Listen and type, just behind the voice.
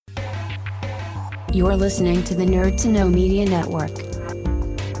You're listening to the Nerd to Know Media Network.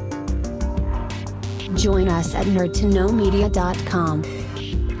 Join us at nerdtoknowmedia.com.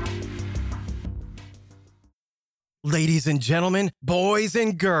 Ladies and gentlemen, boys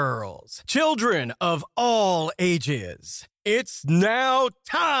and girls, children of all ages, it's now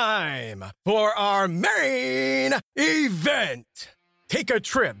time for our main event. Take a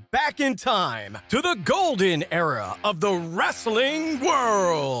trip back in time to the golden era of the wrestling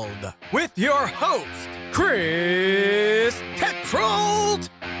world with your host, Chris Tetrold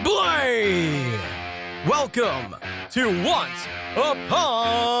Blade. Welcome to Once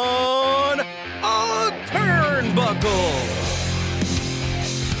Upon a Turnbuckle.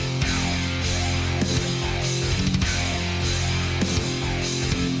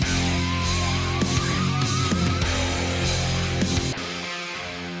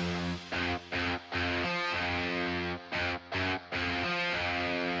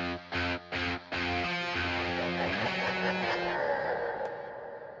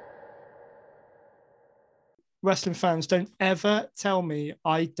 Wrestling fans, don't ever tell me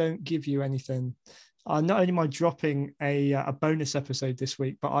I don't give you anything. Not only am I dropping a bonus episode this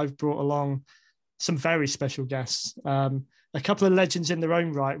week, but I've brought along some very special guests. A couple of legends in their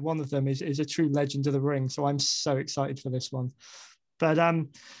own right. One of them is a true legend of the ring. So I'm so excited for this one. But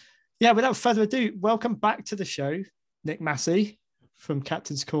yeah, without further ado, welcome back to the show, Nick Massey from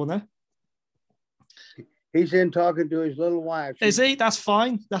Captain's Corner. He's in talking to his little wife. Is he? That's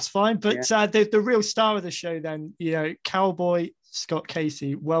fine. That's fine. But yeah. The real star of the show then, Cowboy Scott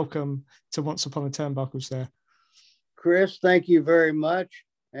Casey, welcome to Once Upon a Turnbuckles there. Chris, thank you very much.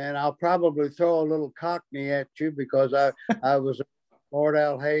 And I'll probably throw a little Cockney at you because I was Lord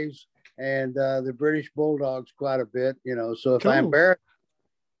Al Hayes and the British Bulldogs quite a bit, so if I'm embarrassed,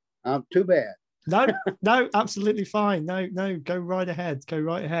 I'm too bad. No, absolutely fine. No, go right ahead.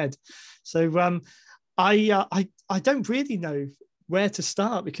 So, I don't really know where to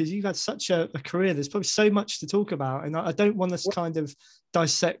start because you've had such a career. There's probably so much to talk about, and I don't want to kind of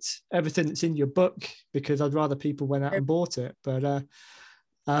dissect everything that's in your book because I'd rather people went out and bought it. But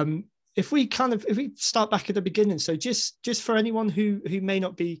if we start back at the beginning, so just for anyone who may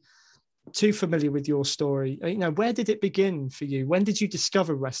not be too familiar with your story, where did it begin for you? When did you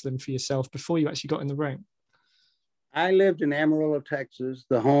discover wrestling for yourself before you actually got in the ring? I lived in Amarillo, Texas,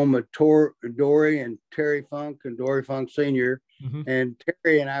 the home of Dory and Terry Funk and Dory Funk Sr. Mm-hmm. And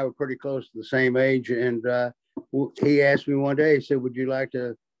Terry and I were pretty close to the same age. And he asked me one day, he said, would you like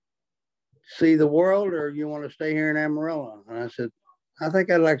to see the world or you want to stay here in Amarillo? And I said, I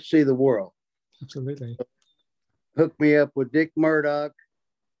think I'd like to see the world. Absolutely. So, hooked me up with Dick Murdoch,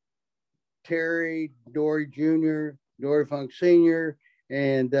 Terry, Dory Jr., Dory Funk Sr.,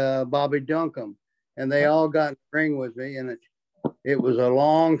 and Bobby Duncombe. And they all got in the ring with me, and it was a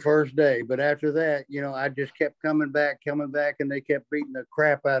long first day. But after that, I just kept coming back, and they kept beating the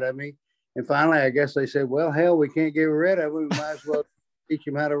crap out of me. And finally, I guess they said, well, hell, we can't get rid of him. We might as well teach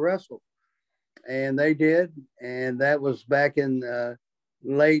him how to wrestle. And they did. And that was back in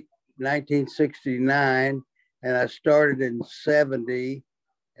late 1969. And I started in 70.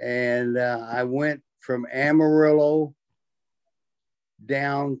 And I went from Amarillo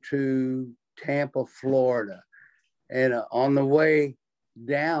down to Tampa, Florida. And on the way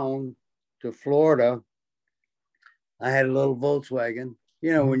down to Florida, I had a little Volkswagen.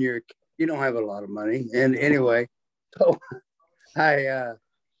 When you don't have a lot of money. And anyway, so I'm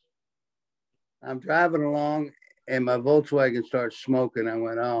driving along and my Volkswagen starts smoking. I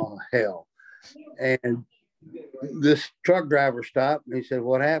went, oh, hell. And this truck driver stopped and he said,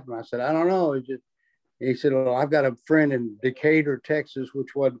 what happened? I said, I don't know. He said, well, I've got a friend in Decatur, Texas, which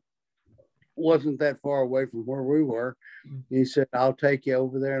wasn't that far away from where we were. He said, I'll take you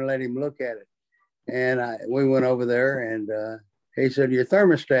over there and let him look at it. And we went over there and he said, your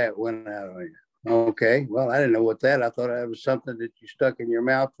thermostat went out on you. Okay. Well, I didn't know what that. I thought it was something that you stuck in your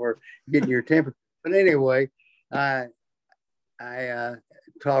mouth for getting your temperature. But anyway, I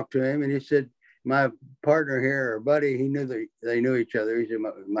talked to him and he said, my partner here, or buddy, he knew that they knew each other. He said,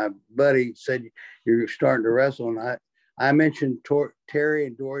 my buddy said, you're starting to wrestle. And I mentioned Terry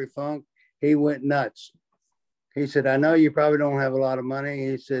and Dory Funk. He went nuts. He said, I know you probably don't have a lot of money.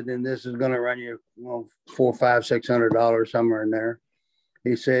 He said, and this is going to run you $400, $500, $600 somewhere in there.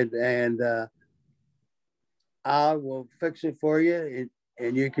 He said, and I will fix it for you.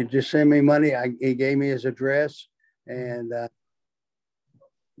 And you could just send me money. He gave me his address and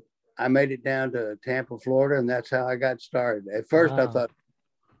I made it down to Tampa, Florida. And that's how I got started. At first, I thought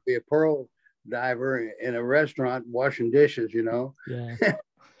I'd be a pearl diver in a restaurant washing dishes, Yeah.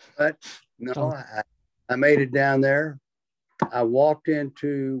 But no, I made it down there. I walked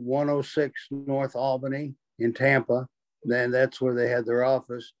into 106 North Albany in Tampa. Then that's where they had their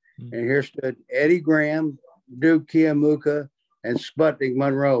office. And here stood Eddie Graham, Duke Kiamuka, and Sputnik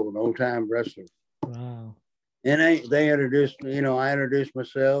Monroe, an old-time wrestler. Wow. And they introduced me, I introduced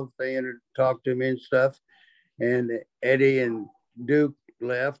myself. They talked to me and stuff. And Eddie and Duke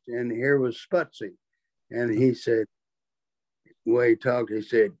left, and here was Sputsy. And he said, he talked, he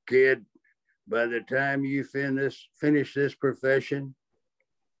said, "Kid, by the time you finish this profession,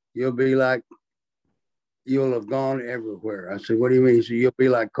 you'll have gone everywhere." I said, "What do you mean?" He said, "You'll be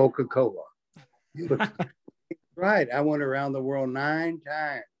like Coca-Cola." Right. I went around the world 9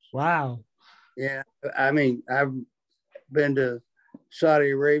 times. Wow. Yeah. I mean, I've been to Saudi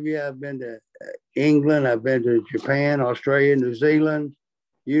Arabia. I've been to England. I've been to Japan, Australia, New Zealand,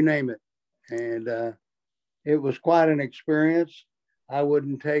 you name it. And it was quite an experience. I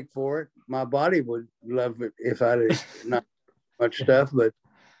wouldn't take for it. My body would love it if I did not much stuff, but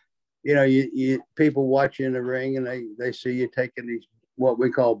you people watch you in the ring and they see you taking these what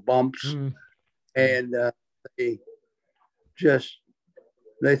we call bumps, and they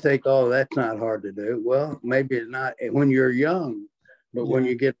think, "Oh, that's not hard to do." Well, maybe it's not when you're young, but when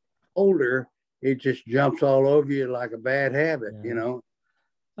you get older, it just jumps all over you like a bad habit,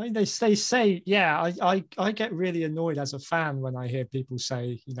 I mean, they say, I get really annoyed as a fan when I hear people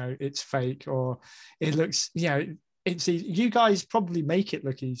say, it's fake or it looks, it's easy. You guys probably make it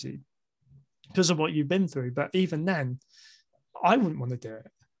look easy because of what you've been through. But even then, I wouldn't want to do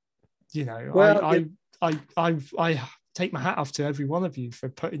it. Well, I take my hat off to every one of you for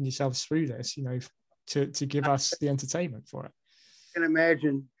putting yourselves through this, to give us the entertainment for it. I can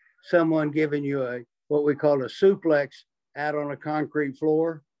imagine someone giving you what we call a suplex out on a concrete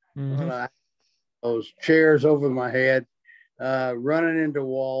floor. Those chairs over my head, running into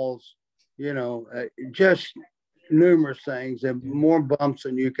walls, just numerous things and more bumps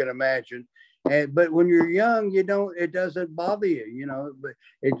than you can imagine. But when you're young, it doesn't bother you, but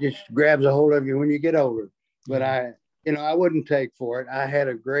it just grabs a hold of you when you get older. But I wouldn't take for it. I had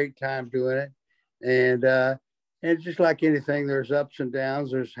a great time doing it. And just like anything, there's ups and downs,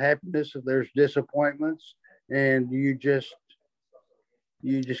 there's happiness, there's disappointments, and you just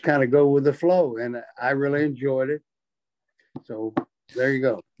kind of go with the flow. And I really enjoyed it. So there you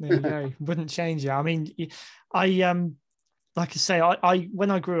go. There you go. Wouldn't change it. I mean, like I say, I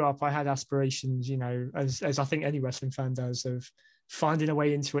when I grew up, I had aspirations, as I think any wrestling fan does, of finding a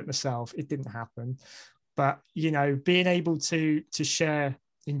way into it myself. It didn't happen. But, being able to share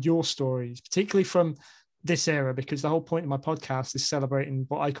in your stories, particularly from this era, because the whole point of my podcast is celebrating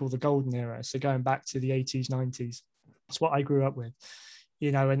what I call the golden era. So going back to the 80s, 90s, it's what I grew up with,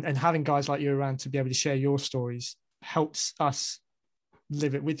 and having guys like you around to be able to share your stories helps us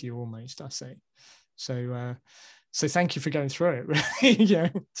live it with you almost, I say. So thank you for going through it,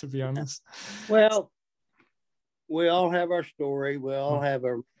 really, to be honest. Well, we all have our story. We all have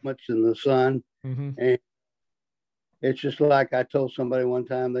our moments in the sun. And it's just like I told somebody one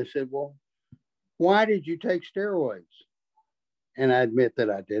time, they said, "Well, why did you take steroids?" And I admit that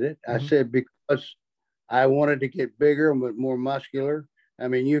I did it. I said, because I wanted to get bigger and more muscular. I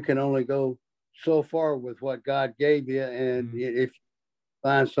mean, you can only go so far with what God gave you. And if you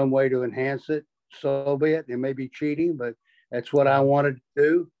find some way to enhance it, so be it. It may be cheating, but that's what I wanted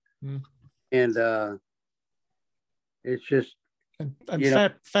to do. And it's just,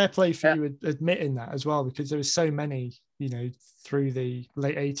 and fair play for you admitting that as well, because there was so many, through the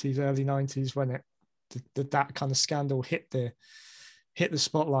late 80s, early 90s, when that kind of scandal hit the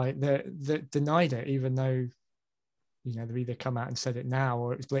spotlight, that denied it, even though they've either come out and said it now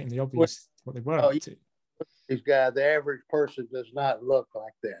or it was blatantly obvious what they were up to. These guys, the average person does not look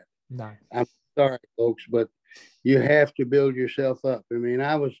like that. No, I'm sorry, folks, but you have to build yourself up. I mean,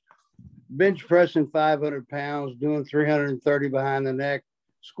 I was bench pressing 500 pounds, doing 330 behind the neck,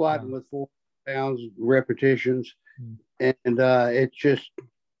 squatting with 4 pounds repetitions. And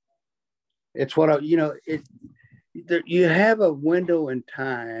it's what you have a window in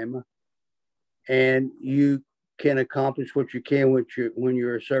time, and you can accomplish what you can when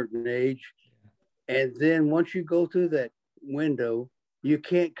you're a certain age. And then once you go through that window, you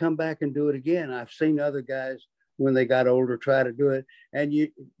can't come back and do it again. I've seen other guys when they got older try to do it, and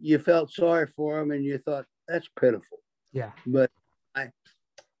you felt sorry for them, and you thought, that's pitiful. Yeah. But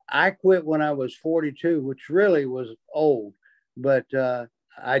I quit when I was 42, which really was old, but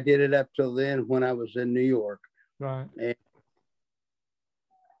I did it up till then when I was in New York. Right. And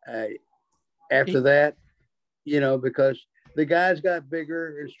after that, because the guys got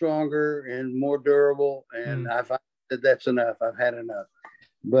bigger and stronger and more durable, and I find that that's enough. I've had enough.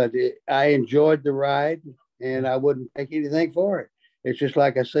 But I enjoyed the ride, and I wouldn't take anything for it. It's just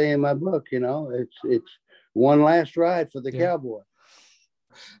like I say in my book, it's one last ride for the cowboy.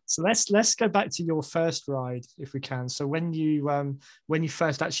 So let's go back to your first ride if we can. So when you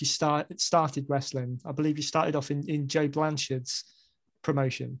first actually started wrestling, I believe you started off in Joe Blanchard's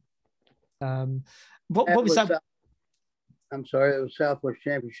promotion. What was that? I'm sorry, it was Southwest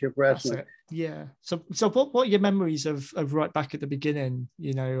Championship Wrestling. Yeah. So what are your memories of right back at the beginning?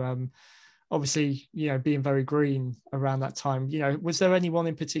 Obviously, being very green around that time, was there anyone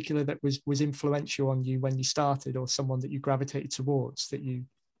in particular that was influential on you when you started, or someone that you gravitated towards that you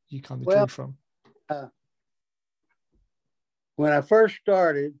kind of drew from? When I first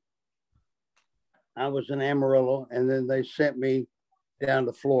started, I was in Amarillo, and then they sent me down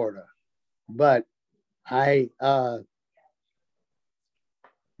to Florida. But I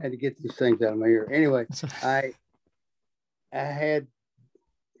had to get these things out of my ear. Anyway, I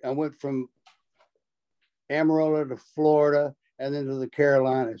went from Amarillo to Florida and then to the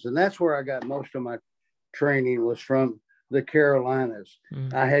Carolinas. And that's where I got most of my training, was from the Carolinas.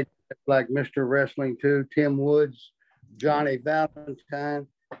 I had like Mr. Wrestling too, Tim Woods, Johnny Valentine,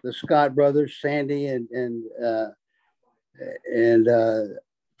 the Scott brothers, Sandy and I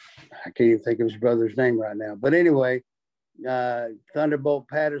can't even think of his brother's name right now. But anyway, Thunderbolt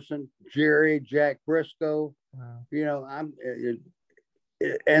Patterson, Jerry, Jack Briscoe. Wow.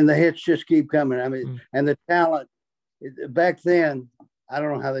 And the hits just keep coming. I mean, and the talent back then, I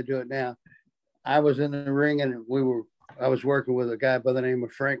don't know how they do it now. I was in the ring and I was working with a guy by the name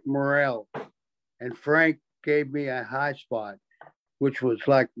of Frank Morrell, and Frank gave me a high spot, which was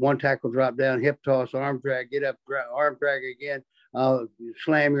like one tackle drop down, hip toss, arm drag, get up, arm drag again,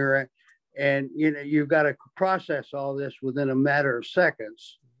 slam your, and you've got to process all this within a matter of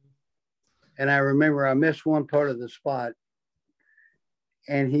seconds. And I remember I missed one part of the spot.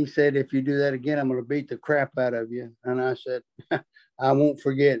 And he said, if you do that again, I'm going to beat the crap out of you. And I said, I won't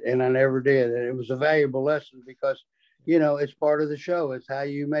forget. And I never did. And it was a valuable lesson because, it's part of the show. It's how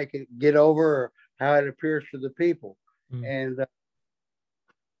you make it get over, or how it appears to the people. And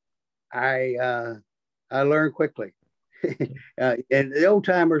I learned quickly. And the old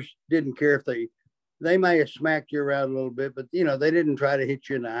timers didn't care if they may have smacked you around a little bit, but, they didn't try to hit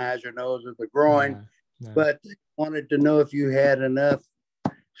you in the eyes or nose or the groin. No. But they wanted to know if you had enough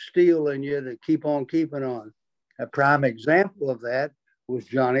steel in you to keep on keeping on. A prime example of that was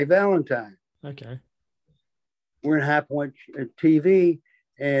Johnny Valentine. Okay. We're in High Point TV,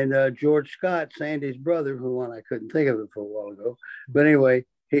 and George Scott, Sandy's brother, I couldn't think of it for a while ago. But anyway,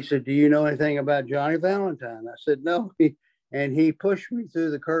 he said, do you know anything about Johnny Valentine? I said, no. And he pushed me through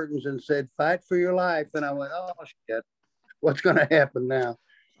the curtains and said, fight for your life. And I went, oh, shit, what's going to happen now?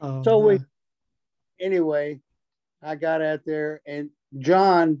 Anyway, I got out there, and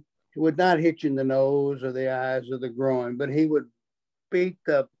John would not hit you in the nose or the eyes or the groin, but he would beat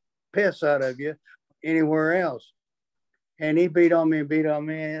the piss out of you anywhere else. And he beat on me,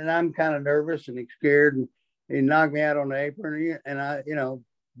 and I'm kind of nervous and scared, and he knocked me out on the apron. And I,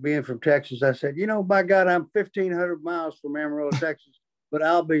 being from Texas, I said, by God, I'm 1,500 miles from Amarillo, Texas, but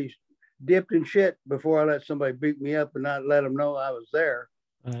I'll be dipped in shit before I let somebody beat me up and not let them know I was there.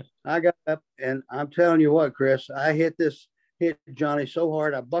 Right. I got up, and I'm telling you what, Chris, I hit Johnny so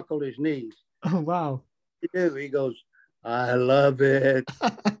hard I buckled his knees. Oh, wow. He goes, I love it.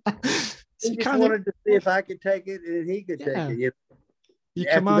 He just wanted to see if I could take it and he could take it. You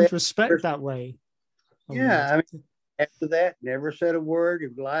command respect that way. Yeah. After that, never said a word. He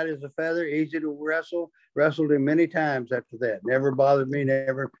was light as a feather, easy to wrestle. Wrestled him many times after that. Never bothered me,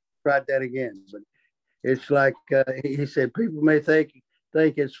 never tried that again. But it's like he said, people may think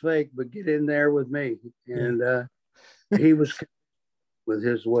it's fake, but get in there with me. And he was with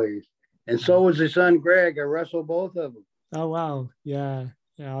his ways. And so was his son, Greg. I wrestled both of them. Oh, wow. Yeah.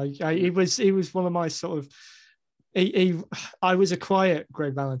 He was one of my sort of, I was a quiet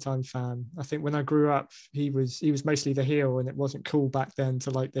Greg Valentine fan. I think when I grew up, he was mostly the heel, and it wasn't cool back then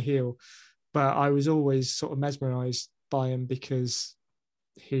to like the heel. But I was always sort of mesmerized by him because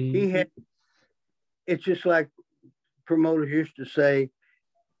he had, it's just like promoters used to say,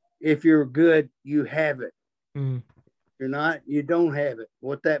 if you're good, you have it. If you're not, you don't have it.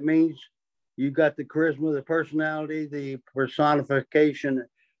 What that means, you got the charisma, the personality, the personification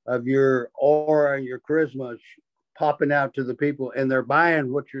of your aura and your charisma popping out to the people, and they're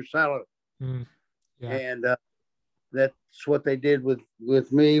buying what you're selling. And that's what they did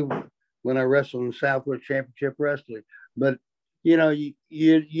with me when I wrestled in Southwest Championship Wrestling. But you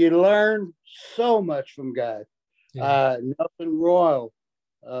learn so much from guys. Nelson Royal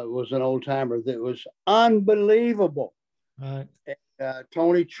was an old timer that was unbelievable. Right.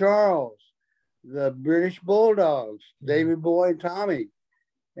 Tony Charles, the British Bulldogs, Davy Boy and Tommy.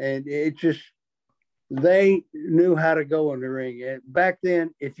 And it just, they knew how to go in the ring. And back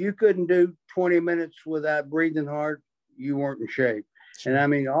then, if you couldn't do 20 minutes without breathing hard, you weren't in shape. Sure. And I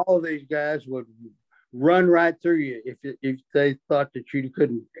mean, all of these guys would run right through you if they thought that you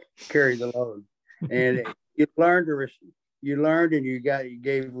couldn't carry the load. And you learned and you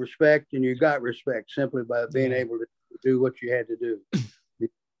gave respect, and you got respect simply by being able to do what you had to do.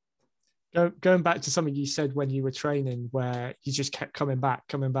 Going back to something you said when you were training, where you just kept coming back.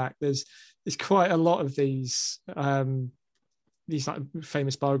 There's quite a lot of these like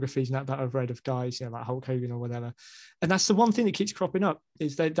famous biographies that I've read of guys, you know, like Hulk Hogan or whatever. And that's the one thing that keeps cropping up,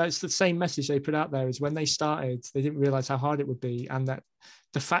 is that's the same message they put out there, is when they started, they didn't realize how hard it would be. And that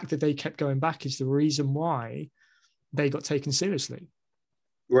the fact that they kept going back is the reason why they got taken seriously.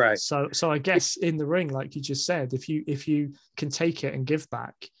 Right. So I guess in the ring, like you just said, if you can take it and give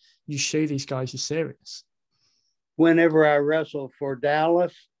back, you show these guys you're serious. Whenever I wrestled for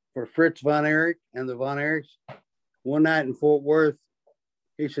Dallas, for Fritz Von Erich and the Von Erichs, one night in Fort Worth,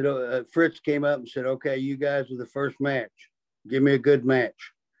 he said, Fritz came up and said, okay, you guys are the first match. Give me a good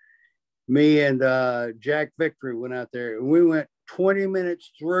match. Me and Jack Victory went out there, and we went 20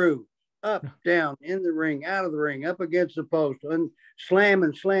 minutes through, up, down, in the ring, out of the ring, up against the post, and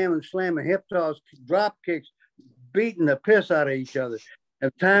slamming, hip toss, drop kicks, beating the piss out of each other.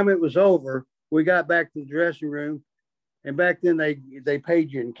 At the time it was over, we got back to the dressing room, and back then they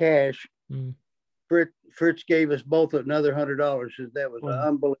paid you in cash. Mm. Fritz gave us both another $100. That was an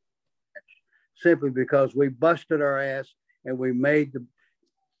unbelievable match, simply because we busted our ass and we made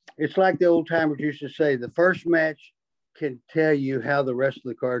it's like the old timers used to say, the first match can tell you how the rest of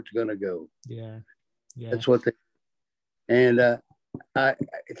the card's going to go. Yeah. That's what and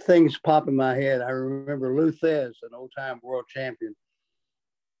things pop in my head. I remember Lou Thez, an old time world champion.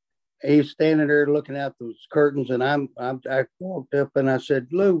 He's standing there looking out those curtains, and I walked up and I said,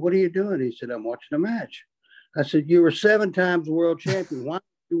 Lou, what are you doing? He said, I'm watching a match. I said, you were 7 times world champion. Why do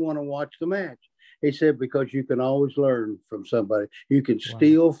you want to watch the match? He said, because you can always learn from somebody. You can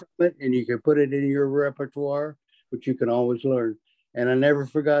steal from it and you can put it in your repertoire, but you can always learn. And I never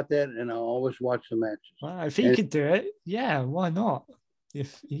forgot that, and I always watch the matches. Wow, if he could do it, yeah, why not?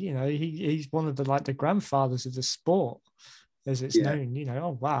 If, you know, he's one of the grandfathers of the sport, as it's known, you know.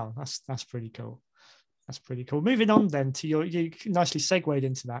 Oh wow, that's pretty cool. That's pretty cool. Moving on then to you nicely segued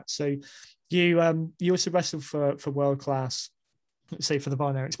into that. So you also wrestled for World Class, let's say, for the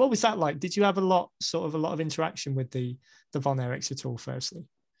Von Erichs. What was that like? Did you have a lot of interaction with the Von Erichs at all, firstly?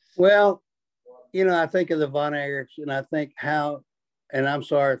 Well, you know, I think of the Von Erichs, and I think how, and I'm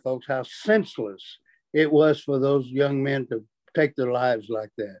sorry folks, how senseless it was for those young men to take their lives like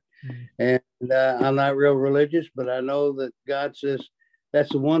that. And I'm not real religious, but I know that God says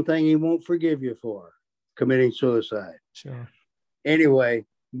that's the one thing he won't forgive you for, committing suicide. Sure. Anyway,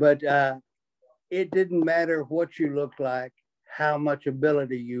 but it didn't matter what you looked like, how much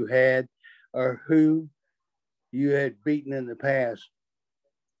ability you had, or who you had beaten in the past.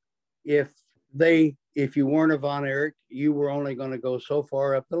 If you weren't a Von Erich, you were only going to go so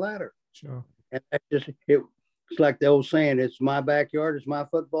far up the ladder. Sure. And that's just it's like the old saying, it's my backyard, it's my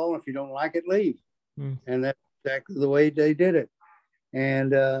football. If you don't like it, leave. And that's exactly the way they did it.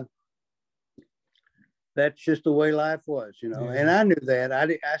 And that's just the way life was, you know. And I knew that.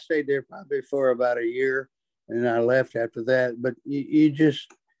 I stayed there probably for about a year, and I left after that. But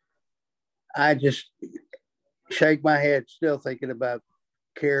I just shake my head still thinking about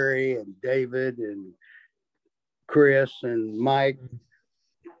Kerry and David and Chris and Mike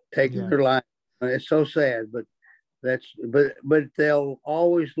taking their life. It's so sad, but but they'll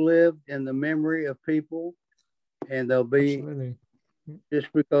always live in the memory of people, and they'll be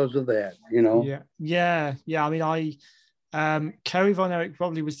just because of that, you know. Yeah. I mean, Kerry Von Erich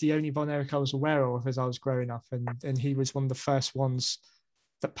probably was the only Von Erich I was aware of as I was growing up, and he was one of the first ones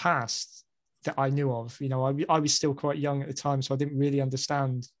that passed that I knew of. You know, I was still quite young at the time, so I didn't really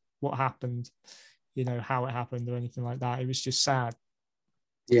understand what happened, you know, how it happened or anything like that. It was just sad.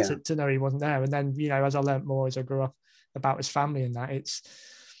 To know he wasn't there. And then, you know, as I learned more as I grew up about his family and that, it's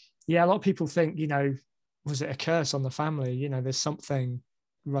a lot of people think, you know, was it a curse on the family? You know, there's something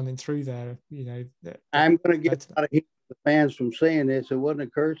running through there, you know. I'm going to get a lot of heat from the fans from saying this. It wasn't a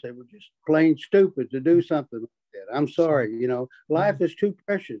curse. They were just plain stupid to do something like that. I'm sorry, you know, life is too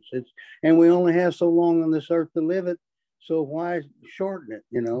precious. And we only have so long on this earth to live it. So why shorten it,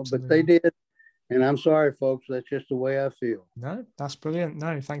 you know? Absolutely. But they did. And I'm sorry, folks. That's just the way I feel. No, that's brilliant.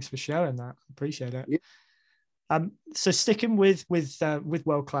 No, thanks for sharing that. Appreciate it. So sticking with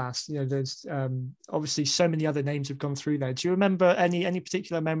World Class, you know, there's obviously so many other names have gone through there. Do you remember any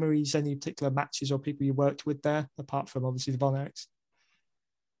particular memories, any particular matches or people you worked with there, apart from obviously the Von Erichs?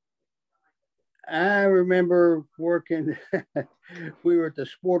 I remember working, we were at the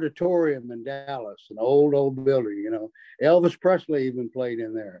Sportatorium in Dallas, an old building, you know. Elvis Presley even played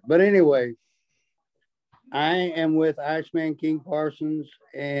in there. But anyway, I am with Iceman King Parsons,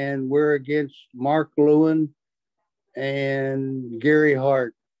 and we're against Mark Lewin and Gary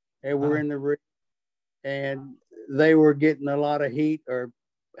Hart. And we're in the ring, and they were getting a lot of heat or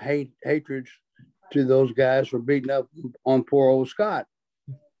hatred to those guys for beating up on poor old Scott.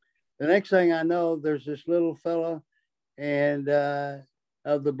 The next thing I know, there's this little fella and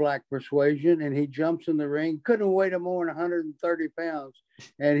of the black persuasion, and he jumps in the ring. Couldn't weigh him more than 130 pounds,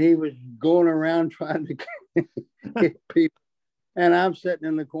 and he was going around trying to hit people. And I'm sitting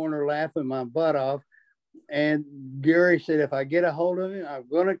in the corner laughing my butt off. And Gary said, if I get a hold of him, I'm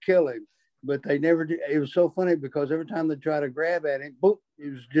going to kill him. But they never did. It was so funny because every time they try to grab at him, boop,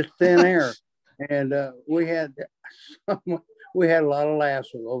 it was just thin air. And we had a lot of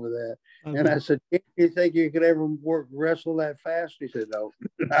laughs over that. Okay. And I said, you think you could ever wrestle that fast? He said, no,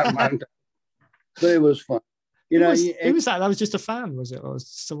 not my time. But it was fun. It was that was just a fan, was it? Or was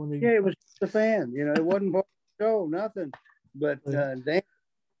someone who... Yeah, it was just a fan. You know, it wasn't part of the show, nothing. But damn,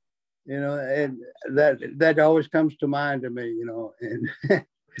 you know, and that always comes to mind to me, you know. And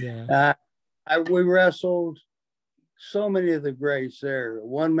yeah, we wrestled so many of the greats there.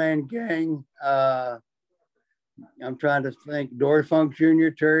 One Man Gang. I'm trying to think. Dory Funk Jr.,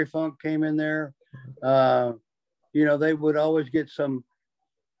 Terry Funk came in there. You know, they would always get some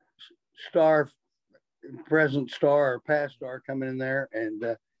present star or past star coming in there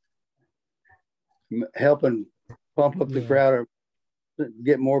and helping pump up the crowd or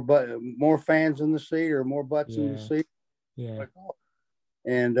get more fans in the seat or more butts in the seat. Yeah.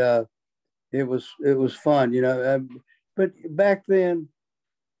 And it was fun, you know. But back then,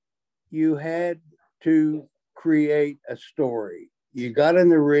 you had to create a story. You got in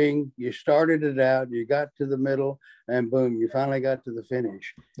the ring, you started it out, you got to the middle, and boom, you finally got to the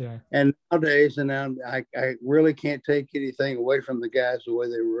finish. Yeah. And nowadays, I really can't take anything away from the guys the way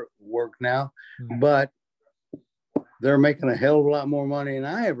they work now, but they're making a hell of a lot more money than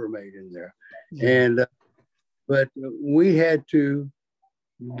I ever made in there. Yeah. And but we had to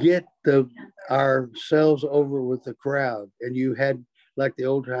get ourselves over with the crowd, and you had, like the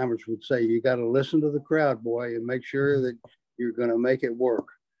old timers would say, you got to listen to the crowd, boy, and make sure that you're going to make it work.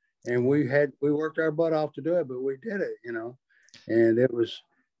 And we worked our butt off to do it, but we did it, you know. And it was,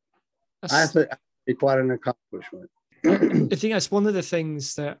 I think, quite an accomplishment. I think that's one of the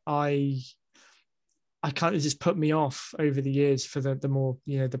things that I kind of just put me off over the years for the more,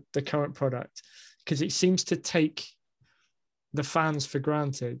 you know, the current product, because it seems to take the fans for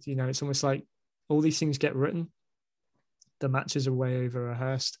granted. You know, it's almost like all these things get written. The matches are way over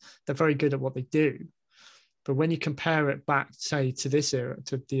rehearsed. They're very good at what they do. But when you compare it back, say, to this era,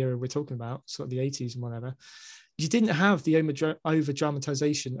 to the era we're talking about, sort of the 80s and whatever, you didn't have the over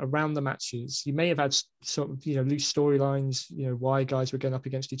dramatization around the matches. You may have had sort of, you know, loose storylines, you know, why guys were going up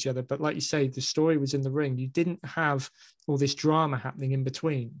against each other. But like you say, the story was in the ring. You didn't have all this drama happening in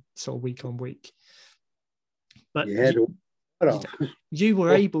between, sort of week on week. But you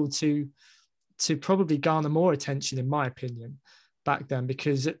were able to probably garner more attention, in my opinion, back then,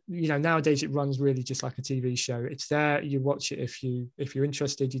 because, you know, nowadays it runs really just like a TV show. It's there, you watch it if you're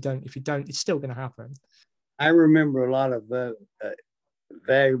interested. If you don't, it's still going to happen. I remember a lot of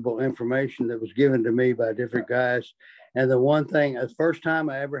valuable information that was given to me by different guys. And the first time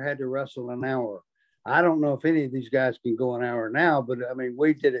I ever had to wrestle an hour, I don't know if any of these guys can go an hour now, but I mean,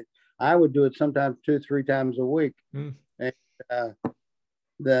 we did it. I would do it sometimes 2-3 times a week. And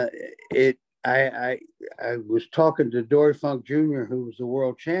I was talking to Dory Funk Jr., who was the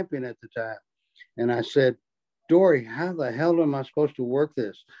world champion at the time. And I said, Dory, how the hell am I supposed to work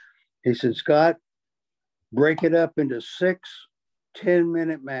this? He said, Scott, break it up into 6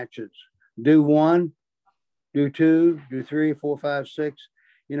 10-minute matches. Do 1, do 2, do 3, 4, 5, 6.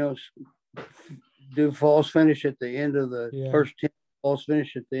 You know, do false finish at the end of the first 10, false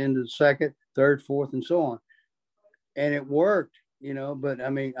finish at the end of the second, third, fourth, and so on. And it worked, you know. But I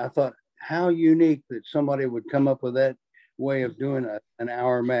mean, I thought, how unique that somebody would come up with that way of doing an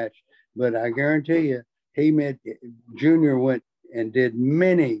hour match. But I guarantee you, Junior went and did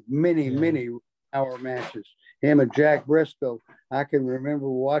many hour matches. Him and Jack Briscoe. I can remember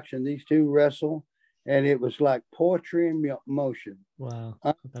watching these two wrestle, and it was like poetry in motion. Wow.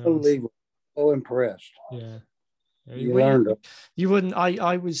 Unbelievable. So impressed. Yeah. You learned it. You wouldn't.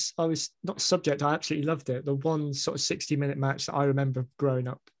 I was not subject. I absolutely loved it. The one sort of 60-minute match that I remember growing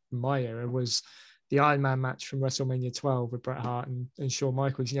up in my era was the Iron Man match from WrestleMania 12 with Bret Hart and Shawn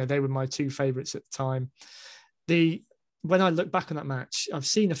Michaels. They were my two favorites at the time. When I look back on that match, I've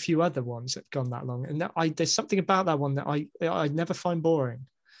seen a few other ones that have gone that long, and there's something about that one that I never find boring.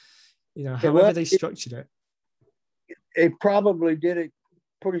 However they structured it. It probably did it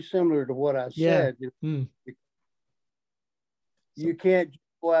pretty similar to what I said. Yeah. You can't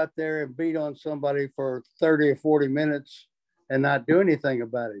go out there and beat on somebody for 30 or 40 minutes and not do anything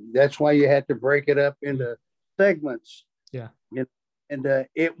about it. That's why you had to break it up into segments. Yeah. And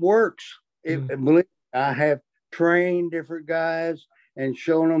it works. Believe me, I have trained different guys and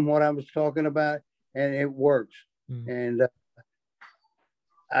shown them what I was talking about, and it works. And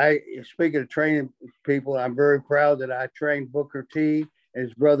speaking of training people, I'm very proud that I trained Booker T and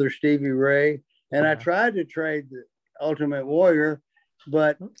his brother Stevie Ray. And I tried to train the Ultimate Warrior,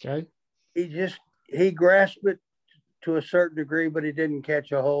 but he grasped it to a certain degree, but he didn't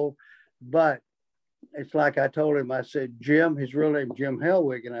catch a hold. But it's like I told him, I said, Jim, his real name Jim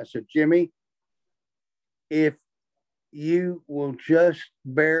Hellwig, and I said, Jimmy, if you will just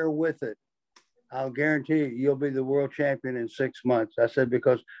bear with it, I'll guarantee you'll be the world champion in 6 months. I said,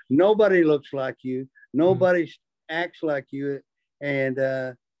 because nobody looks like you, nobody acts like you, and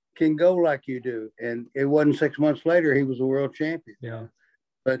can go like you do. And it wasn't 6 months later, he was a world champion. Yeah.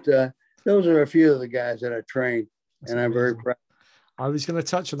 But those are a few of the guys that I trained. That's amazing. I'm very proud. I was going to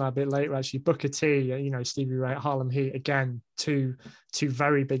touch on that a bit later, actually. Booker T, Stevie Ray, Harlem Heat, again, two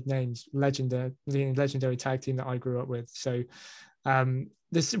very big names, legendary tag team that I grew up with. So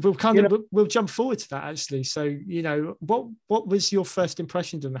we'll jump forward to that, actually. So, what was your first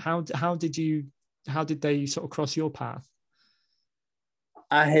impression of them? How did they sort of cross your path?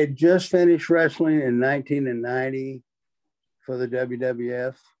 I had just finished wrestling in 1990 for the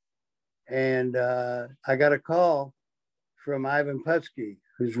WWF, and I got a call from Ivan Putski,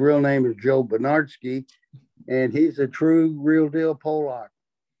 whose real name is Joe Bernardsky, and he's a true, real deal Polak.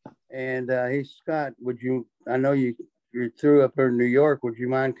 And he's, Scott, I know you're through up here in New York, would you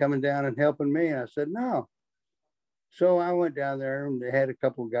mind coming down and helping me? And I said, no. So I went down there, and they had a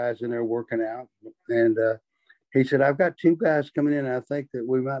couple of guys in there working out, and he said, I've got two guys coming in I think that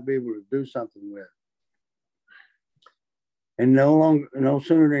we might be able to do something with. And no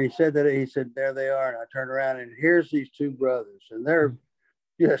sooner than he said that, he said, there they are. And I turned around, and here's these two brothers. And they're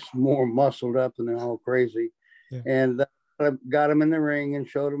just more muscled up and they're all crazy. Yeah. And I got them in the ring and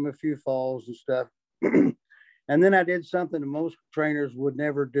showed them a few falls and stuff. And then I did something that most trainers would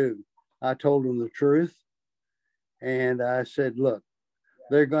never do. I told them the truth. And I said, look,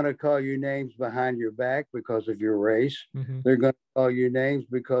 they're going to call you names behind your back because of your race. Mm-hmm. They're going to call you names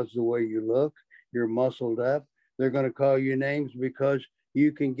because of the way you look. You're muscled up. They're going to call you names because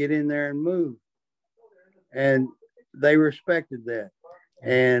you can get in there and move. And they respected that.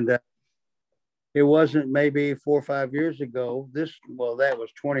 And it wasn't maybe 4 or 5 years ago. That was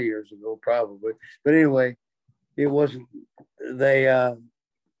 20 years ago, probably. But anyway, it wasn't, they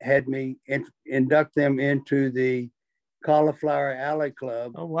had me induct them into the Cauliflower Alley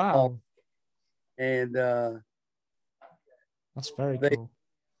Club. Oh, wow. And that's very cool.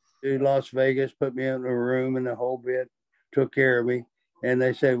 To Las Vegas, put me in a room and the whole bit, took care of me. And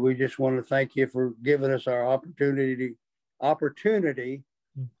they said, we just want to thank you for giving us our opportunity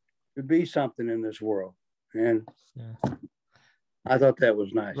to be something in this world. And I thought that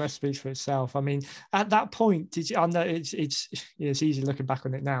was nice. The rest speaks for itself. I mean, at that point, did you, I know it's easy looking back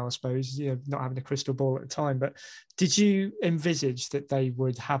on it now, I suppose, not having a crystal ball at the time, but did you envisage that they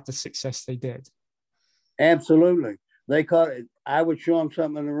would have the success they did? Absolutely. They caught it. I would show them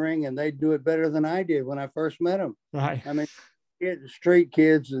something in the ring and they'd do it better than I did when I first met them. Right. I mean, street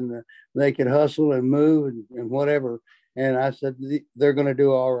kids, and they could hustle and move and whatever. And I said, they're going to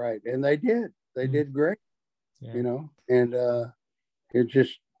do all right. And they did. They did great, and it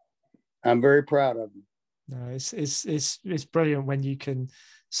just, I'm very proud of them. No, it's brilliant when you can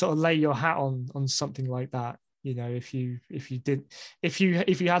sort of lay your hat on something like that. If you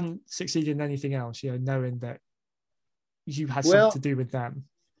hadn't succeeded in anything else, knowing that you had something to do with them.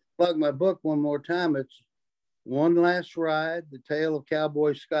 Plug my book one more time. It's One Last Ride, The Tale of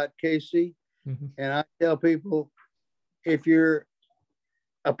Cowboy Scott Casey. Mm-hmm. And I tell people, if you're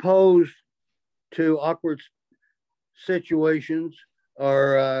opposed to awkward situations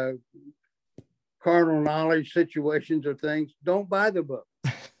or carnal knowledge situations or things, don't buy the book.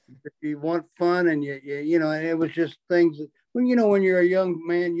 If you want fun and and it was just things that, when you're a young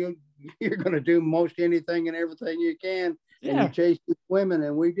man, you're going to do most anything and everything you can, and you chase women,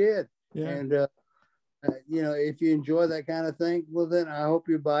 and we did. Yeah. And if you enjoy that kind of thing, well, then I hope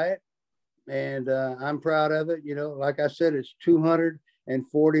you buy it. And I'm proud of it. Like I said, it's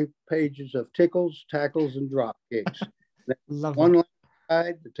 240 pages of tickles, tackles, and drop kicks. Love One it. last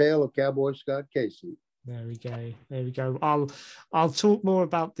ride, the tale of Cowboy Scott Casey. There we go. There we go. I'll talk more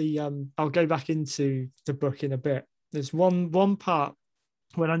about the I'll go back into the book in a bit. There's one part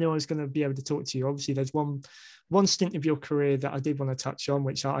when I knew I was going to be able to talk to you. Obviously, there's one stint of your career that I did want to touch on,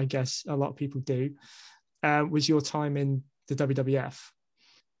 which I guess a lot of people do, was your time in the WWF.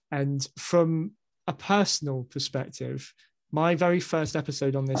 And from a personal perspective, my very first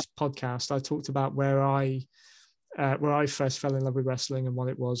episode on this podcast, I talked about where I first fell in love with wrestling and what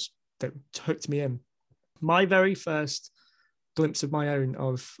it was that hooked me in. My very first glimpse of my own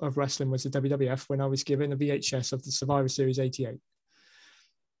of wrestling was the WWF when I was given a VHS of the Survivor Series 88.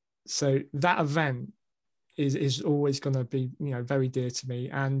 So that event is always going to be, very dear to me,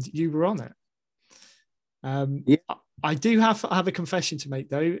 and you were on it. I do have a confession to make,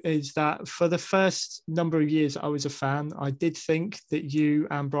 though, is that for the first number of years I was a fan, I did think that you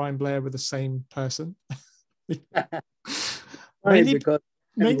and Brian Blair were the same person. mainly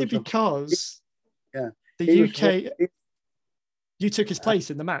because the UK, you took his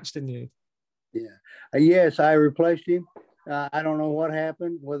place in the match, didn't you? Yeah. Yes, I replaced him. I don't know what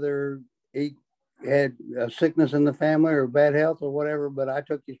happened, whether he had a sickness in the family or bad health or whatever, but I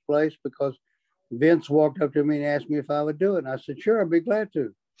took his place because Vince walked up to me and asked me if I would do it. And I said, sure, I'd be glad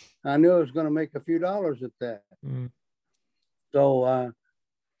to. I knew I was going to make a few dollars at that. Mm. So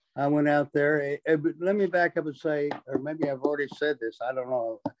I went out there. But let me back up and say, or maybe I've already said this, I don't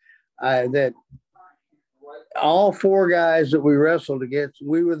know, that all four guys that we wrestled against,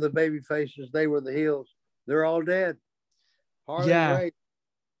 we were the baby faces, they were the heels. They're all dead. Harley Race,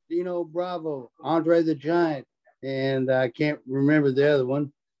 Dino Bravo, Andre the Giant, and I can't remember the other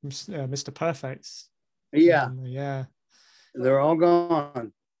one. Mr. Perfect. Yeah. Yeah. They're all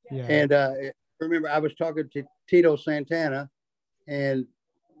gone. Yeah. And remember, I was talking to Tito Santana, and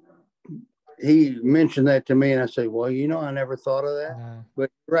he mentioned that to me, and I said, well, I never thought of that.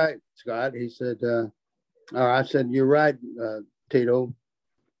 But you're right, Scott. He said, I said, you're right, Tito.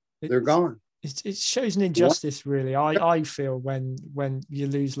 They're gone. It shows an injustice, really. I feel when you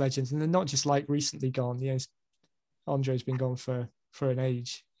lose legends, and they're not just like recently gone. Andre's been gone for an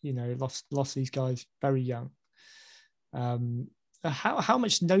age. Lost these guys very young. How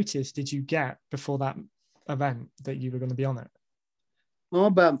much notice did you get before that event that you were going to be on it? Oh,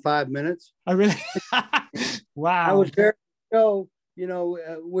 about 5 minutes. Oh, really? Wow. I was there. So, you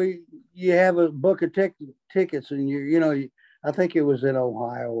have a book of tickets, and I think it was in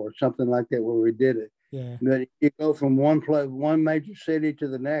Ohio or something like that where we did it. Yeah. But you go from one major city to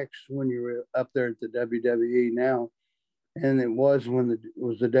the next when you were up there at the WWE now. And it was when it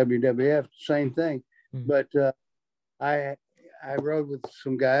was the WWF, same thing. Mm. But I rode with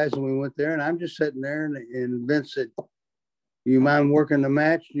some guys, and we went there, and I'm just sitting there, and Vince said, you mind working the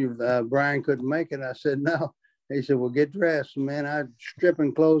match? Brian couldn't make it. I said, no. He said, well, get dressed. Man, I'm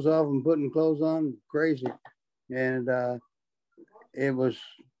stripping clothes off and putting clothes on, crazy. And it was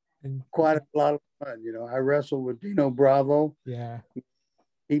quite a lot of fun. I wrestled with Dino Bravo. Yeah.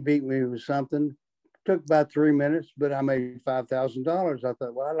 He beat me with something. Took about 3 minutes, but I made $5,000. I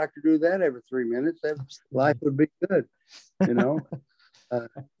thought, well, I'd like to do that every 3 minutes. Life would be good, And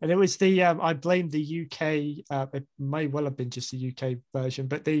it was I blame the UK. It may well have been just the UK version,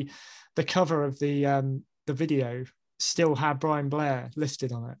 but the cover of the video still had Brian Blair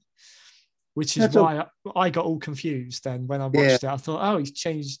listed on it, which is why I got all confused. Then when I watched it, I thought, oh, he's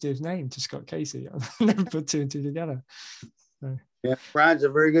changed his name to Scott Casey. I never put two and two together. So. Yeah, Brian's a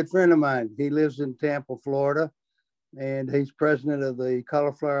very good friend of mine. He lives in Tampa, Florida, and he's president of the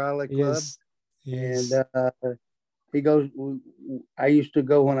Cauliflower Alley Club. Yes. And he goes. I used to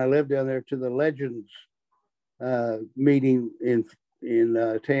go when I lived down there to the Legends meeting in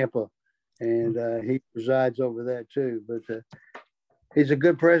Tampa, and he presides over that too. But he's a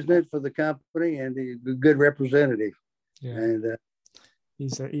good president for the company, and he's a good representative. Yeah. And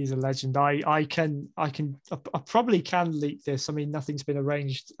he's a legend. I probably can leak this. I mean, nothing's been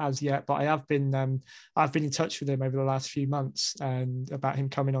arranged as yet, but I've been in touch with him over the last few months and about him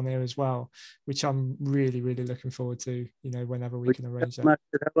coming on here as well, which I'm really, really looking forward to. Whenever we can arrange that.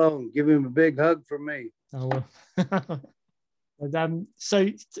 Hello, give him a big hug from me. Oh. But, so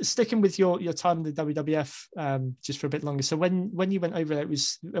sticking with your time in the WWF just for a bit longer. So when you went over there,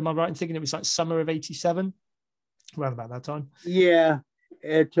 am I right in thinking it was like summer of '87? Around about that time? Yeah.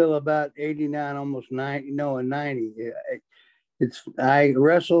 Until about 89, almost 90, no, in 90. I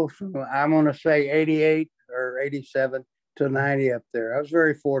wrestled from, I'm going to say 88 or 87 to 90 up there. I was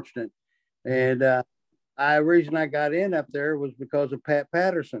very fortunate. And reason I got in up there was because of Pat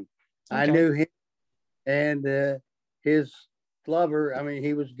Patterson. I knew him and his lover. I mean,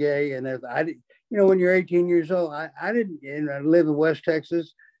 he was gay, and I did, when you're 18 years old, I didn't. And I live in West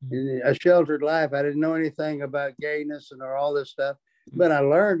Texas, in a sheltered life. I didn't know anything about gayness or all this stuff, but I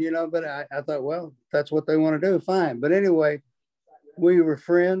learned, But I thought, well, that's what they want to do, fine. But anyway, we were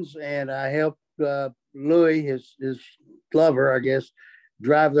friends, and I helped Louis, his lover, I guess,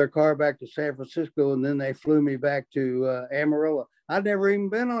 drive their car back to San Francisco, and then they flew me back to Amarillo. I'd never even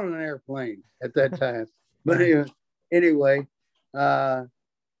been on an airplane at that time. But anyway,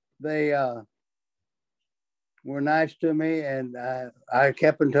 they were nice to me, and I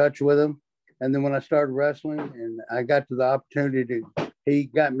kept in touch with them. And then when I started wrestling, and I got to the opportunity he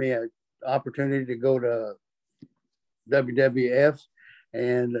got me an opportunity to go to WWF,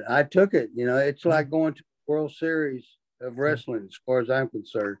 and I took it. It's like going to the World Series of wrestling as far as I'm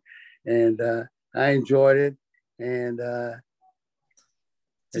concerned. And I enjoyed it. And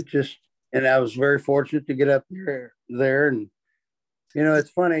and I was very fortunate to get up there. And, it's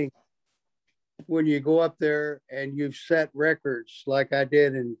funny when you go up there and you've set records like I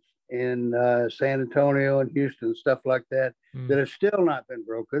did in San Antonio and Houston, stuff like that, that have still not been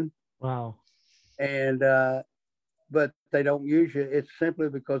broken. Wow. And, but they don't use you. It's simply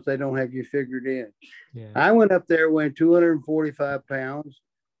because they don't have you figured in. Yeah. I went up there weighing 245 pounds.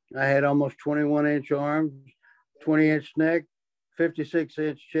 I had almost 21-inch arms, 20-inch neck,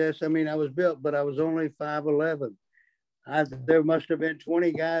 56-inch chest. I mean, I was built, but I was only 5'11". There must have been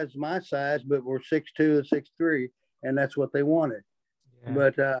 20 guys my size, but were 6'2" and 6'3", and that's what they wanted. Yeah.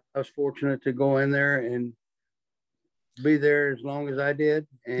 But I was fortunate to go in there and be there as long as I did.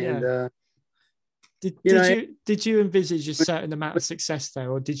 And Did you envisage a certain amount of success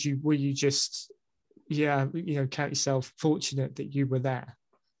there, or were you just count yourself fortunate that you were there?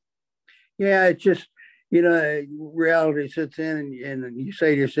 Yeah, it's just reality sits in, and you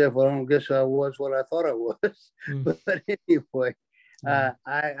say to yourself, well, I don't guess I was what I thought I was. But anyway,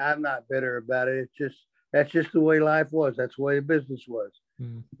 I'm not bitter about it. That's just the way life was. That's the way the business was.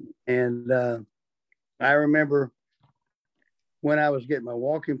 And I remember when I was getting my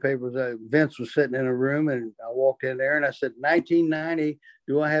walking papers, Vince was sitting in a room, and I walked in there and I said, 1990,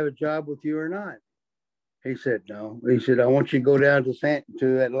 do I have a job with you or not? He said, no. He said, I want you to go down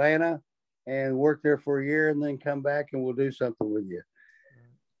to Atlanta and work there for a year and then come back and we'll do something with you.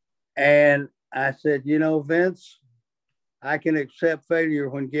 And I said, Vince, I can accept failure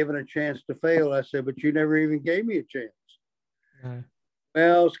when given a chance to fail. I said, but you never even gave me a chance.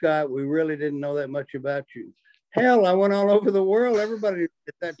 Well, Scott, we really didn't know that much about you. Hell, I went all over the world. Everybody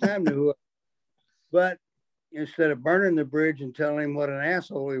at that time knew who I was. But instead of burning the bridge and telling him what an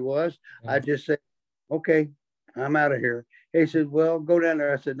asshole he was, I just said, okay, I'm out of here. He said, well, go down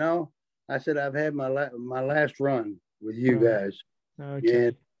there. I said, no. I said, I've had my last run with you guys.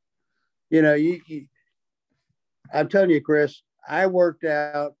 Okay. And, I'm telling you, Chris, I worked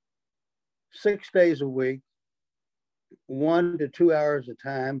out 6 days a week, 1 to 2 hours a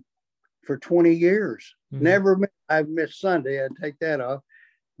time for 20 years. I've missed Sunday. I'd take that off,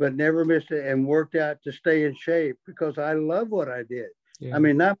 but never missed it, and worked out to stay in shape because I love what I did. Yeah. I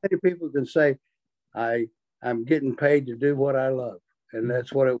mean, not many people can say I'm getting paid to do what I love. And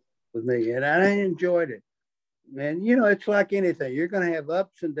that's what it was with me. And I enjoyed it. And, it's like anything. You're going to have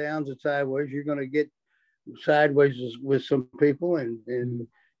ups and downs and sideways. You're going to get sideways with some people, and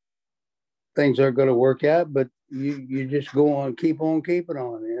things are going to work out, but you just go on, keep on keeping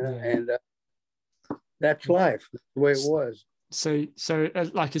on, and that's life. That's the way it was. So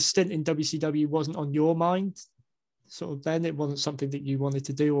like a stint in WCW wasn't on your mind sort of then? It wasn't something that you wanted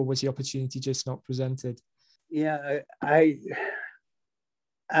to do, or was the opportunity just not presented? Yeah, I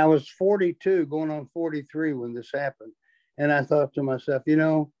was 42 going on 43 when this happened, and I thought to myself,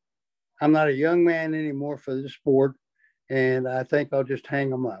 I'm not a young man anymore for this sport, and I think I'll just hang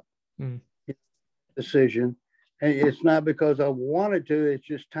them up. Decision. And it's not because I wanted to, it's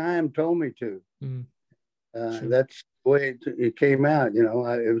just time told me to. Sure. That's the way it came out.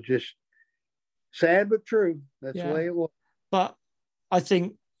 It was just sad but true. That's the way it was. But I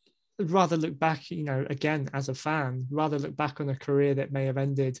think I'd rather look back, again, as a fan, rather look back on a career that may have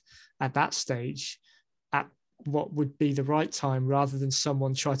ended at that stage at what would be the right time, rather than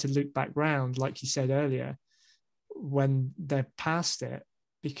someone try to look back round, like you said earlier, when they're past it.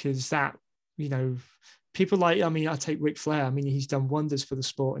 Because that, people like, I take Ric Flair. He's done wonders for the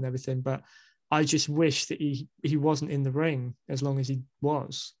sport and everything, but I just wish that he wasn't in the ring as long as he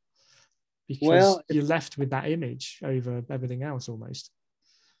was, because you're left with that image over everything else almost.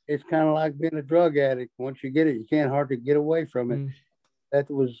 It's kind of like being a drug addict. Once you get it, you can't hardly get away from it. that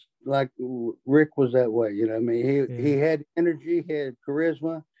was like Rick was that way. You know, I mean, he had energy, he had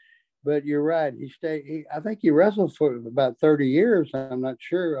charisma. But you're right. He stayed. I think he wrestled for about 30 years. I'm not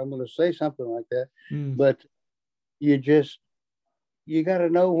sure. I'm going to say something like that. But you got to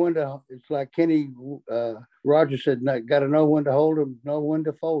know when to. It's like Kenny Rogers said, got to know when to hold him, know when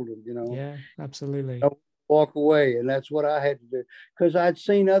to fold him. You know. Yeah, absolutely. Don't walk away, and that's what I had to do because I'd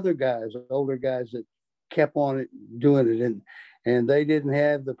seen other guys, older guys that kept on it, doing it, and they didn't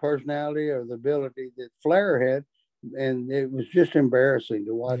have the personality or the ability that Flair had, and it was just embarrassing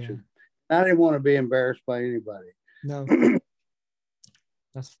to watch it. I didn't want to be embarrassed by anybody. No,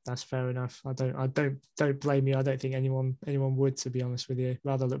 that's fair enough. I don't blame you. I don't think anyone would, to be honest with you.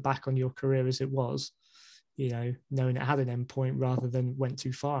 Rather look back on your career as it was, you know, knowing it had an end point rather than went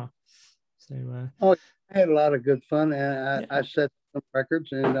too far. So, I had a lot of good fun, and I set some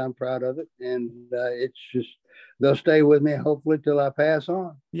records, and I'm proud of it. And it's just they'll stay with me hopefully till I pass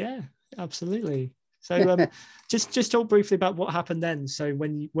on. Yeah, absolutely. So just talk briefly about what happened then. So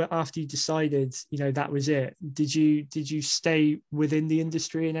after you decided, you know, that was it, did you stay within the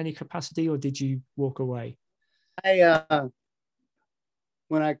industry in any capacity, or did you walk away? When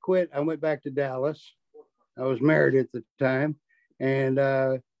I quit, I went back to Dallas. I was married at the time, and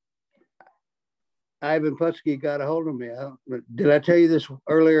Ivan Putski got a hold of me. Did I tell you this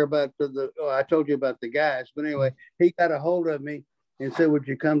earlier about I told you about the guys, but anyway, he got a hold of me and said, would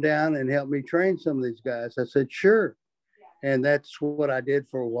you come down and help me train some of these guys? I said, sure. And that's what I did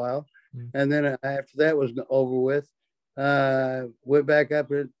for a while. And then after that was over with, went back up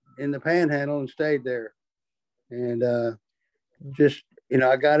in the Panhandle and stayed there. And just, you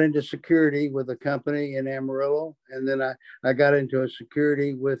know, I got into security with a company in Amarillo. And then I got into a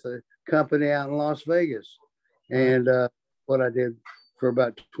security with a company out in Las Vegas. And what I did for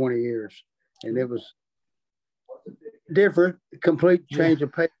about 20 years. And it was different, complete change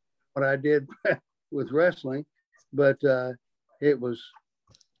of pace what I did with wrestling, but that's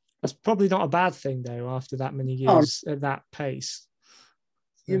probably not a bad thing though. After that many years at that pace,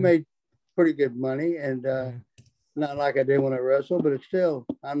 you made pretty good money, and not like I did when I wrestled, but it's still,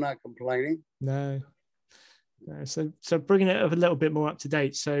 I'm not complaining. No. So bringing it a little bit more up to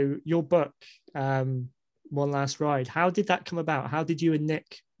date. So your book, One Last Ride, how did that come about? How did you and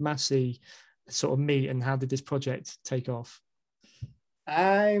Nick Massey sort of meet, and how did this project take off?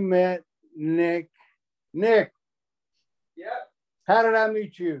 I met Nick. Yep. How did I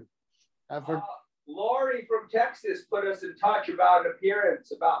meet you? Lori from Texas put us in touch about an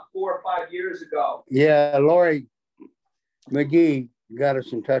appearance about 4 or 5 years ago. Yeah, Lori McGee got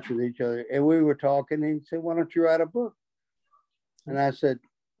us in touch with each other, and we were talking, and he said, why don't you write a book? And I said,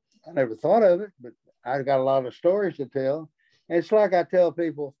 I never thought of it, but I got a lot of stories to tell. And it's like I tell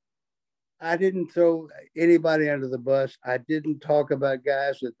people, I didn't throw anybody under the bus. I didn't talk about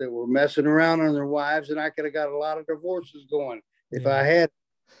guys that were messing around on their wives, and I could have got a lot of divorces going if I had.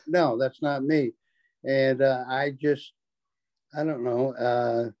 No, that's not me. And I don't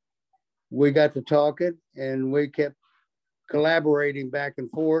know. We got to talking, and we kept collaborating back and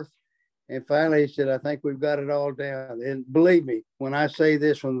forth. And finally he said, I think we've got it all down. And believe me, when I say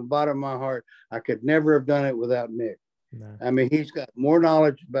this from the bottom of my heart, I could never have done it without Nick. No. I mean, he's got more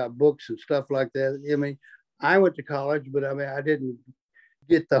knowledge about books and stuff like that. I mean, I went to college, but I mean, I didn't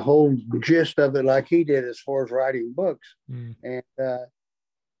get the whole gist of it like he did as far as writing books. And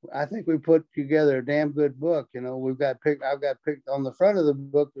I think we put together a damn good book. You know, I've got picked on the front of the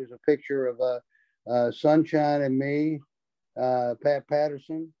book. There's a picture of Sunshine and me, Pat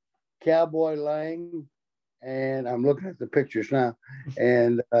Patterson, Cowboy Lang, and I'm looking at the pictures now.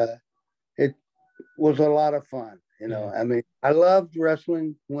 And it was a lot of fun. You know, I mean, I loved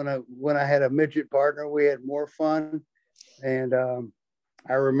wrestling when I had a midget partner. We had more fun. And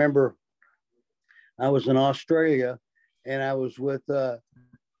I remember I was in Australia, and I was with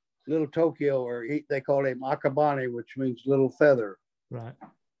Little Tokyo, or they call him Akabane, which means little feather. Right.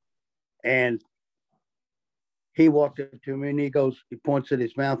 And he walked up to me, and he points at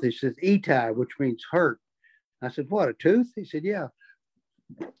his mouth. He says, Itai, which means hurt. I said, what, a tooth? He said, yeah.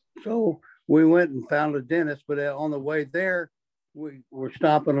 So we went and found a dentist, but on the way there, we were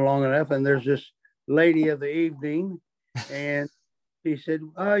stopping long enough, and there's this lady of the evening, and he said,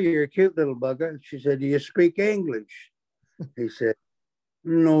 oh, you're a cute little bugger. She said, do you speak English? He said,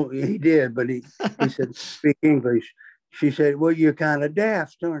 no, he did, but he said, speak English. She said, well, you're kind of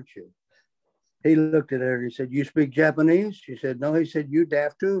daft, aren't you? He looked at her and he said, you speak Japanese? She said, no. He said, you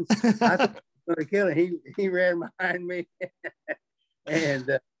daft too. I thought he was going to kill him. He ran behind me.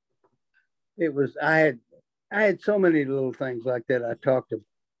 And it was, I had so many little things like that. I talked to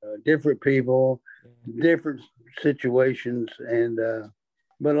different people, different situations. And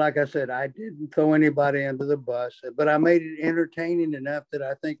But like I said, I didn't throw anybody under the bus, but I made it entertaining enough that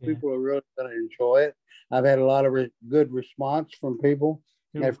I think people are really going to enjoy it. I've had a lot of good response from people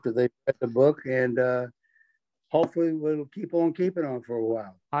after they read the book, and hopefully we'll keep on keeping on for a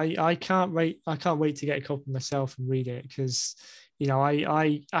while. I can't wait. I can't wait to get a copy myself and read it, because, you know,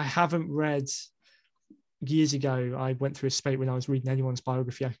 I haven't read. Years ago, I went through a spate when I was reading anyone's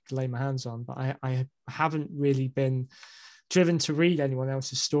biography I could lay my hands on, but I haven't really been driven to read anyone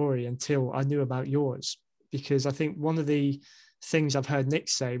else's story until I knew about yours. Because I think one of the things I've heard Nick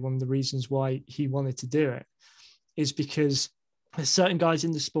say, one of the reasons why he wanted to do it, is because there's certain guys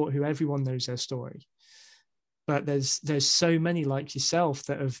in the sport who everyone knows their story, but there's so many like yourself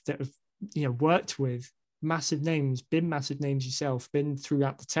that have you know, worked with massive names, been massive names yourself, been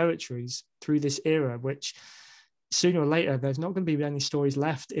throughout the territories through this era, which sooner or later there's not going to be any stories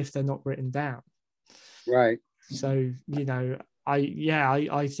left if they're not written down. Right. So, you know,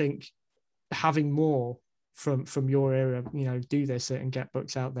 I think having more from your era, you know, do this and get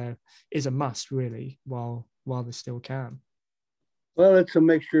books out there is a must, really, while they still can. Well, it's a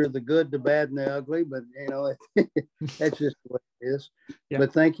mixture of the good, the bad, and the ugly, but you know, that's just the way it is. Yeah.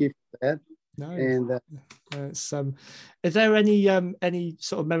 But thank you for that. No, and is there any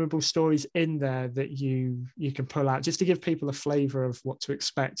sort of memorable stories in there that you can pull out, just to give people a flavor of what to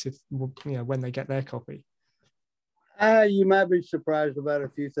expect if, you know, when they get their copy? You might be surprised about a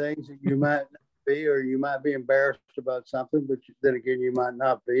few things that you might not be, or you might be embarrassed about something, but then again, you might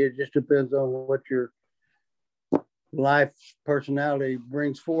not be. It just depends on what your life personality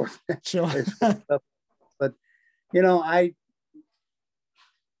brings forth. Sure. But you know, I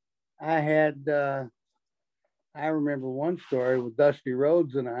had I remember one story with Dusty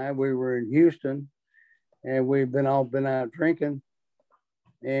Rhodes and I. We were in Houston, and we've been out drinking,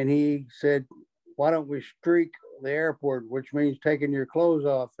 and he said, "Why don't we streak the airport?" Which means taking your clothes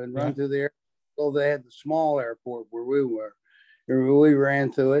off and run through the airport. So they had the small airport where we were. We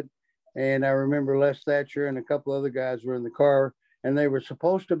ran through it, and I remember Les Thatcher and a couple other guys were in the car, and they were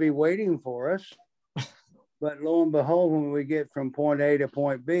supposed to be waiting for us. But lo and behold, when we get from point A to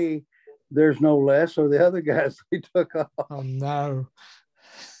point B, there's no Les or the other guys they took off. Oh no!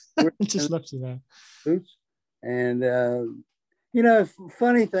 Just left you there. And you know,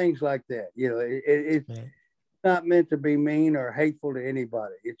 funny things like that. You know, it's not meant to be mean or hateful to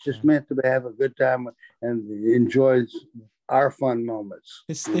anybody. It's just meant to have a good time and enjoy our fun moments.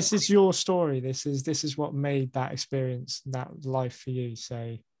 This is your story. This is what made that experience, that life for you.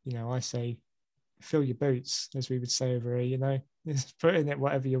 So, you know, I say, fill your boots, as we would say over here. You know, just put in it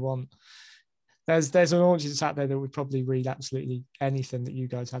whatever you want. There's an audience out there that would probably read absolutely anything that you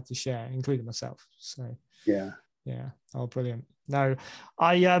guys had to share, including myself. So yeah. Oh, brilliant. No,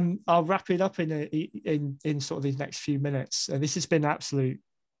 I'll wrap it up in sort of these next few minutes. This has been an absolute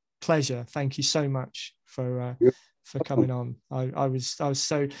pleasure. Thank you so much for coming on. I was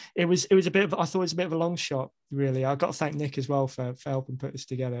so, it was a bit of, I thought it was a bit of a long shot, really. I got to thank Nick as well for helping put this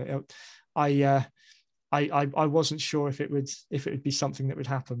together. I wasn't sure if it would be something that would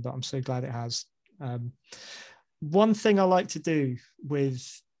happen, but I'm so glad it has. One thing I like to do with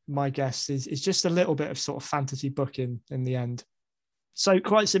my guests is just a little bit of sort of fantasy booking in the end. So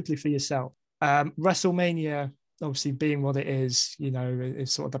quite simply for yourself, WrestleMania, obviously being what it is, you know,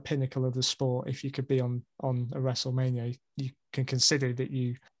 it's sort of the pinnacle of the sport. If you could be on a WrestleMania, you can consider that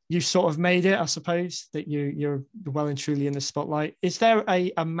you sort of made it, I suppose, that you're well and truly in the spotlight. Is there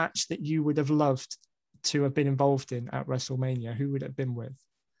a match that you would have loved to have been involved in at WrestleMania? Who would it have been with?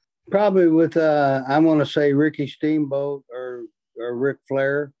 Probably with I'm going to say Ricky Steamboat or Ric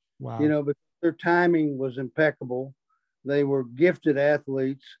Flair. Wow. You know, but their timing was impeccable. They were gifted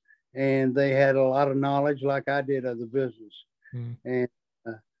athletes, and they had a lot of knowledge, like I did, of the business. And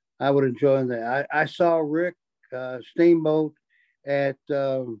I would enjoy that. I saw Rick Steamboat at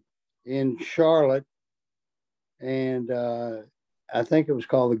in Charlotte, and I think it was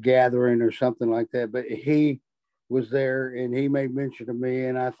called The Gathering or something like that. But he was there, and he made mention of me,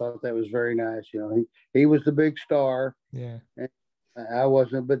 and I thought that was very nice. You know, he was the big star. Yeah. And I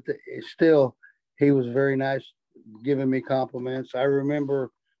wasn't, but still, he was very nice, giving me compliments. I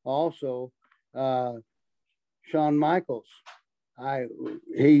remember also Shawn Michaels.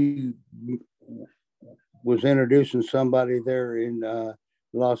 He was introducing somebody there in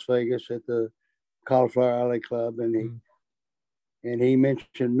Las Vegas at the Cauliflower Alley Club, and he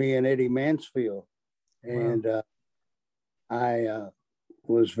mentioned me and Eddie Mansfield, and I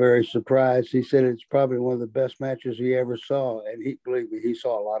was very surprised. He said it's probably one of the best matches he ever saw, and he, believe me, he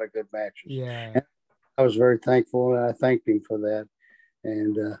saw a lot of good matches. Yeah, and I was very thankful, and I thanked him for that.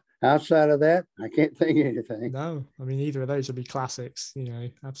 And Outside of that, I can't think of anything. No, I mean, either of those would be classics,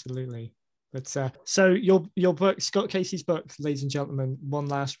 absolutely. But so your book, Scott Casey's book, ladies and gentlemen, One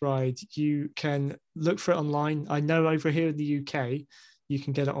Last Ride, you can look for it online. I know over here in the UK, you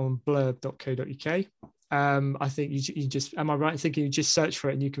can get it on blurb.co.uk. I think you just, am I right in thinking you just search for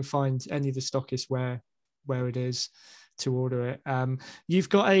it and you can find any of the stockists where it is to order it. You've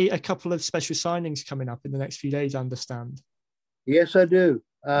got a couple of special signings coming up in the next few days, I understand. Yes, I do.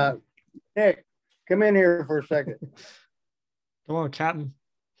 Nick, come in here for a second. Come on, Captain.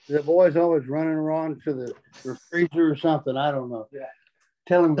 The boy's always running around to the freezer or something. I don't know. Yeah.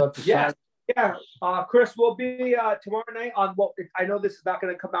 Tell him about the sign. Yeah. Chris, we'll be tomorrow night on what I know this is not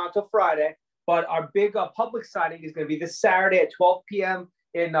going to come out until Friday, but our big public signing is going to be this Saturday at 12 p.m.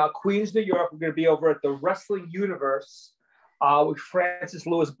 in Queens, New York. We're going to be over at the Wrestling Universe with Francis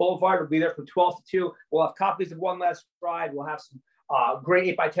Lewis Boulevard. We'll be there from 12 to 2. We'll have copies of One Last Ride. We'll have some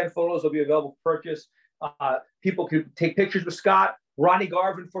great 8x10 photos. They'll be available for purchase. People can take pictures with Scott. Ronnie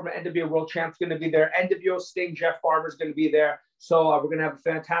Garvin, former NWO World Champ, is going to be there. NWO Sting, Jeff Farmer is going to be there. So we're going to have a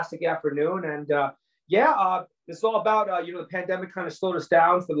fantastic afternoon. And this is all about, the pandemic kind of slowed us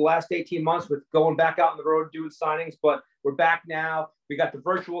down for the last 18 months with going back out on the road doing signings. But we're back now. We got the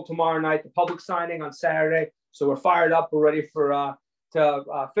virtual tomorrow night, the public signing on Saturday. So we're fired up. We're ready for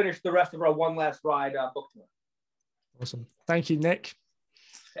to finish the rest of our One Last Ride book tour. Awesome. Thank you, Nick.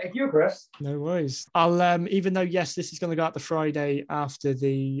 Thank you, Chris. No worries. I'll even though yes, this is going to go out the Friday after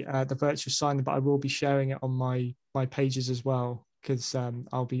the virtual signing, but I will be sharing it on my pages as well because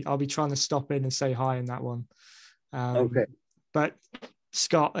I'll be trying to stop in and say hi in that one. Okay. But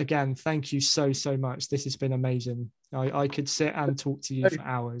Scott, again, thank you so much. This has been amazing. I could sit and talk to you for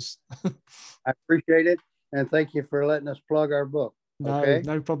hours. I appreciate it, and thank you for letting us plug our book. Okay?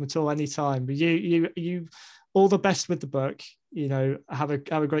 No problem at all. Anytime. But you all the best with the book. Have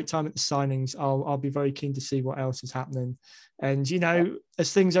a great time at the signings. I'll be very keen to see what else is happening. And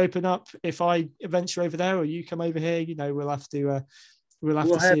as things open up, if I venture over there or you come over here, we'll have to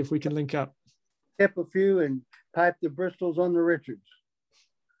see if we can link up. Tip a few and pipe the Bristols on the Richards.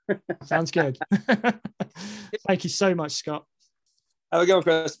 Sounds good. Thank you so much, Scott. Have a good one,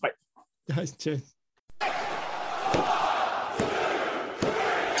 Chris. Bye. Cheers.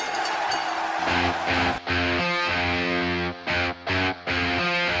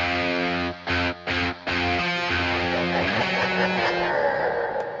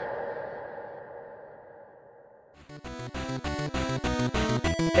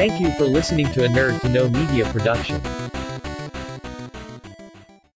 Thank you for listening to a Nerd to Know Media production.